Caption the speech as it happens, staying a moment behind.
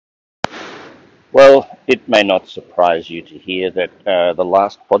Well, it may not surprise you to hear that the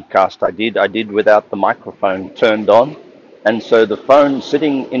last podcast I did without the microphone turned on. And so the phone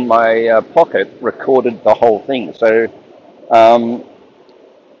sitting in my pocket recorded the whole thing. So um,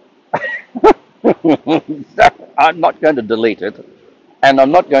 I'm not going to delete it. And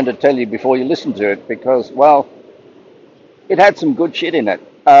I'm not going to tell you before you listen to it because, well, it had some good shit in it.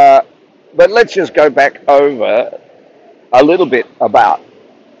 But let's just go back over a little bit about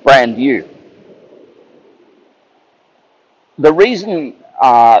brand new. The reason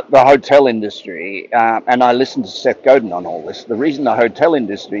the hotel industry, and I listened to Seth Godin on all this, the reason the hotel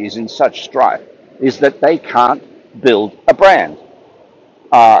industry is in such strife is that they can't build a brand.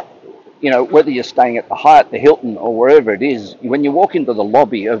 Uh, whether you're staying at the Hyatt, the Hilton, or wherever it is, when you walk into the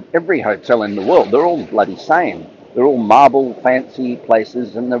lobby of every hotel in the world, they're all bloody same. They're all marble, fancy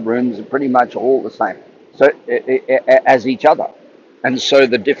places, and the rooms are pretty much all the same. So as each other, and so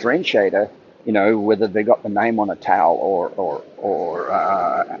the differentiator, whether they got the name on a towel or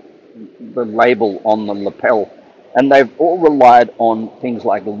the label on the lapel, and they've all relied on things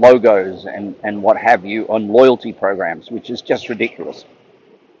like logos and what have you on loyalty programs, which is just ridiculous.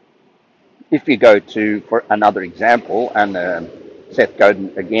 If you go to, for another example, and Seth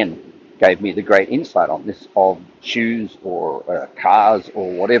Godin again gave me the great insight on this of shoes or cars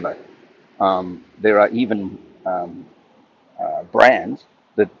or whatever. There are even brands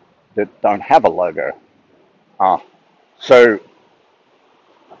that don't have a logo, uh, so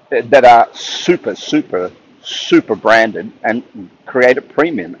that are super branded and create a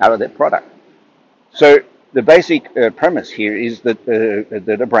premium out of their product. So the basic premise here is that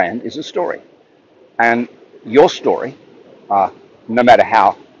a brand is a story, and your story, no matter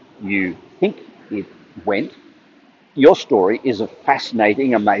how you think it went, your story is a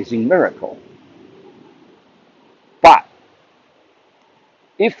fascinating, amazing miracle. But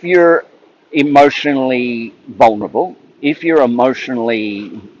if you're emotionally vulnerable, if you're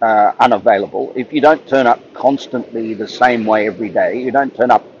emotionally unavailable, if you don't turn up constantly the same way every day, you don't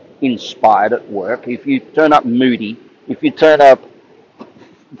turn up inspired at work, if you turn up moody, if you turn up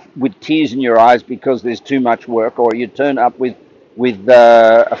with tears in your eyes because there's too much work, or you turn up with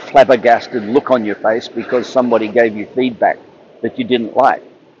a flabbergasted look on your face because somebody gave you feedback that you didn't like,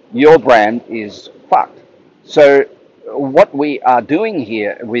 your brand is fucked. So what we are doing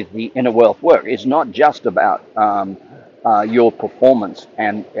here with the inner wealth work is not just about your performance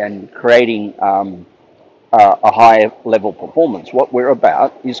and creating a high level performance. What we're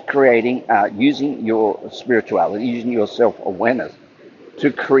about is creating, using your spirituality, using your self awareness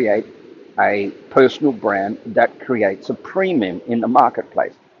to create a personal brand that creates a premium in the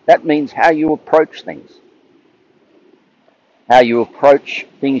marketplace. That means how you approach things, how you approach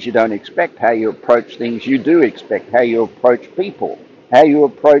things you don't expect, how you approach things you do expect, how you approach people, how you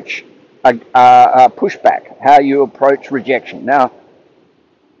approach a pushback, how you approach rejection. Now,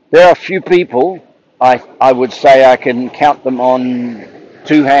 there are a few people, I would say I can count them on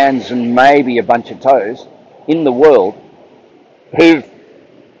two hands and maybe a bunch of toes in the world who've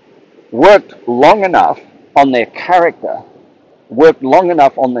worked long enough on their character, worked long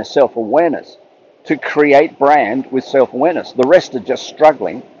enough on their self-awareness to create brand with self-awareness. The rest are just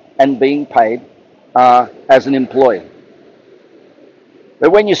struggling and being paid as an employee.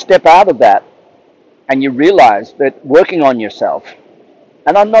 But when you step out of that and you realize that working on yourself,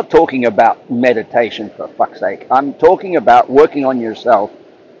 and I'm not talking about meditation for fuck's sake, I'm talking about working on yourself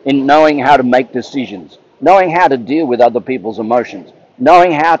in knowing how to make decisions, knowing how to deal with other people's emotions,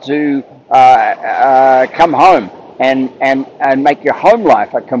 knowing how to come home and make your home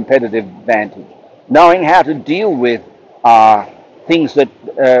life a competitive advantage, knowing how to deal with things that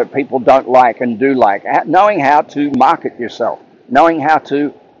people don't like and do like, knowing how to market yourself, knowing how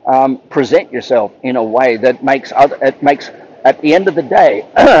to present yourself in a way that makes at the end of the day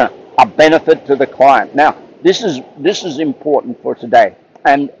a benefit to the client. Now, this is important for today,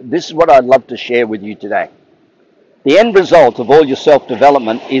 and this is what I'd love to share with you today. The end result of all your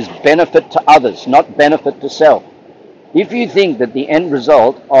self-development is benefit to others, not benefit to self. If you think that the end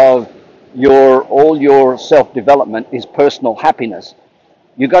result of all your self-development is personal happiness,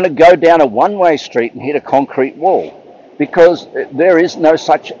 you're going to go down a one-way street and hit a concrete wall, because there is no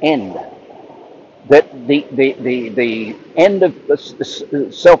such end. That the end of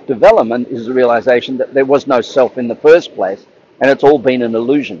self-development is the realization that there was no self in the first place, and it's all been an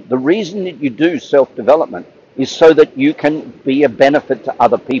illusion. The reason that you do self-development is so that you can be a benefit to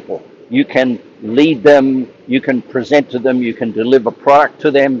other people. You can lead them, you can present to them, you can deliver product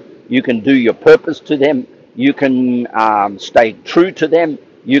to them, you can do your purpose to them, you can stay true to them,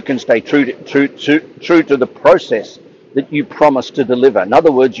 you can stay true to the process that you promise to deliver. In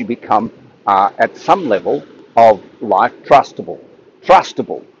other words, you become are at some level of life trustable.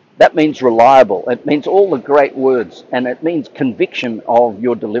 Trustable. That means reliable. It means all the great words, and it means conviction of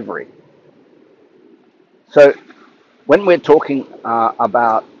your delivery. So when we're talking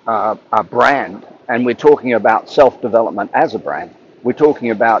about a brand and we're talking about self-development as a brand, we're talking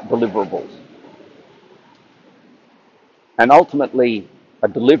about deliverables. And ultimately, a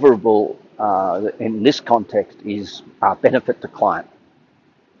deliverable in this context is benefit to client,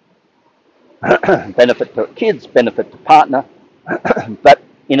 benefit to kids, benefit to partner. But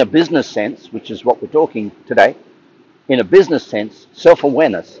in a business sense, which is what we're talking today, in a business sense,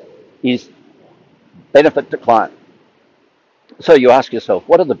 self-awareness is benefit to client. So you ask yourself,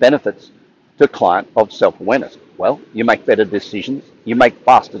 what are the benefits to client of self-awareness? Well, you make better decisions, you make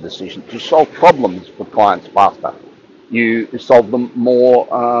faster decisions, you solve problems for clients faster, you solve them more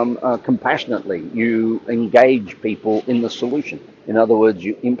compassionately, you engage people in the solution. In other words,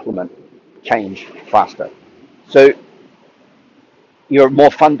 you implement change faster. So you're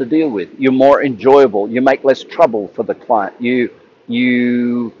more fun to deal with, you're more enjoyable, you make less trouble for the client, you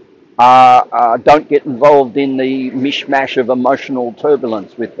don't get involved in the mishmash of emotional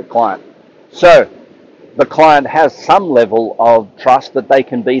turbulence with the client. So the client has some level of trust that they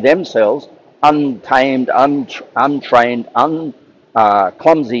can be themselves, untamed, untrained,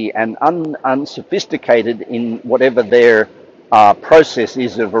 clumsy, and unsophisticated in whatever their process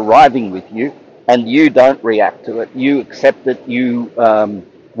is of arriving with you, and you don't react to it. You accept it, you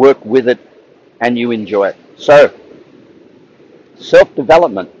work with it, and you enjoy it. So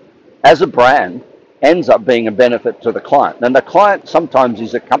self-development as a brand ends up being a benefit to the client. And the client sometimes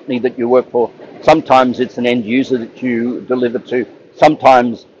is a company that you work for, sometimes it's an end user that you deliver to,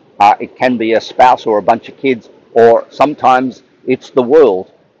 sometimes it can be a spouse or a bunch of kids, or sometimes it's the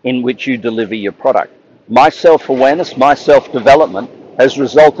world in which you deliver your product. My self-awareness, my self-development has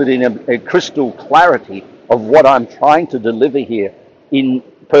resulted in a crystal clarity of what I'm trying to deliver here in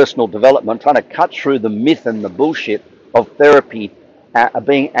personal development, trying to cut through the myth and the bullshit of therapy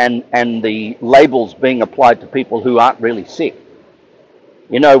and the labels being applied to people who aren't really sick.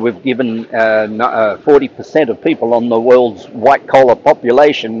 You know, we've given 40% of people on the world's white-collar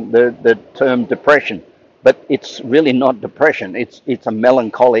population the term depression, but it's really not depression. It's a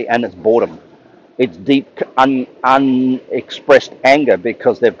melancholy and it's boredom. It's deep, unexpressed anger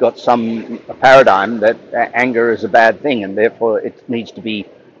because they've got some paradigm that anger is a bad thing and therefore it needs to be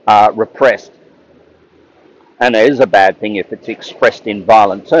repressed. And it is a bad thing if it's expressed in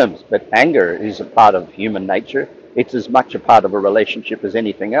violent terms, but anger is a part of human nature. It's as much a part of a relationship as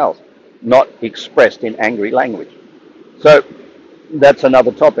anything else, not expressed in angry language. So that's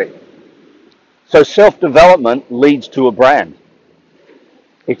another topic. So self-development leads to a brand.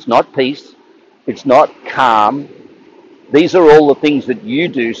 It's not peace. It's not calm. These are all the things that you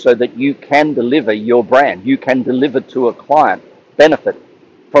do so that you can deliver your brand. You can deliver to a client benefit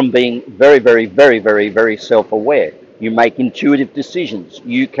from being very, very, very, very, very self-aware. You make intuitive decisions.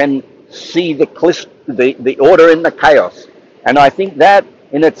 You can see the order in the chaos. And I think that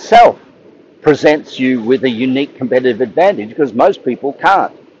in itself presents you with a unique competitive advantage because most people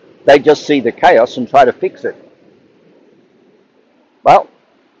can't. They just see the chaos and try to fix it. Well,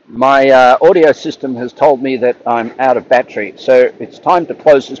 my audio system has told me that I'm out of battery, so it's time to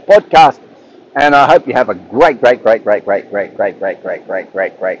close this podcast. And I hope you have a great day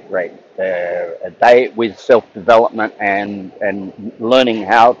with self-development and learning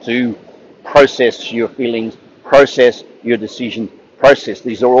how to process your feelings, process your decisions, process.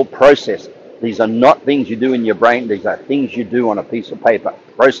 These are all process. These are not things you do in your brain. These are things you do on a piece of paper.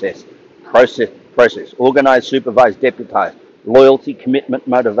 Process, process, process. Organize, supervise, deputize. Loyalty, commitment,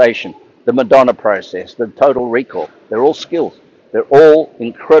 motivation. The Madonna process, the total recall. They're all skills. They're all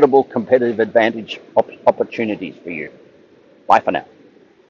incredible competitive advantage opportunities for you. Bye for now.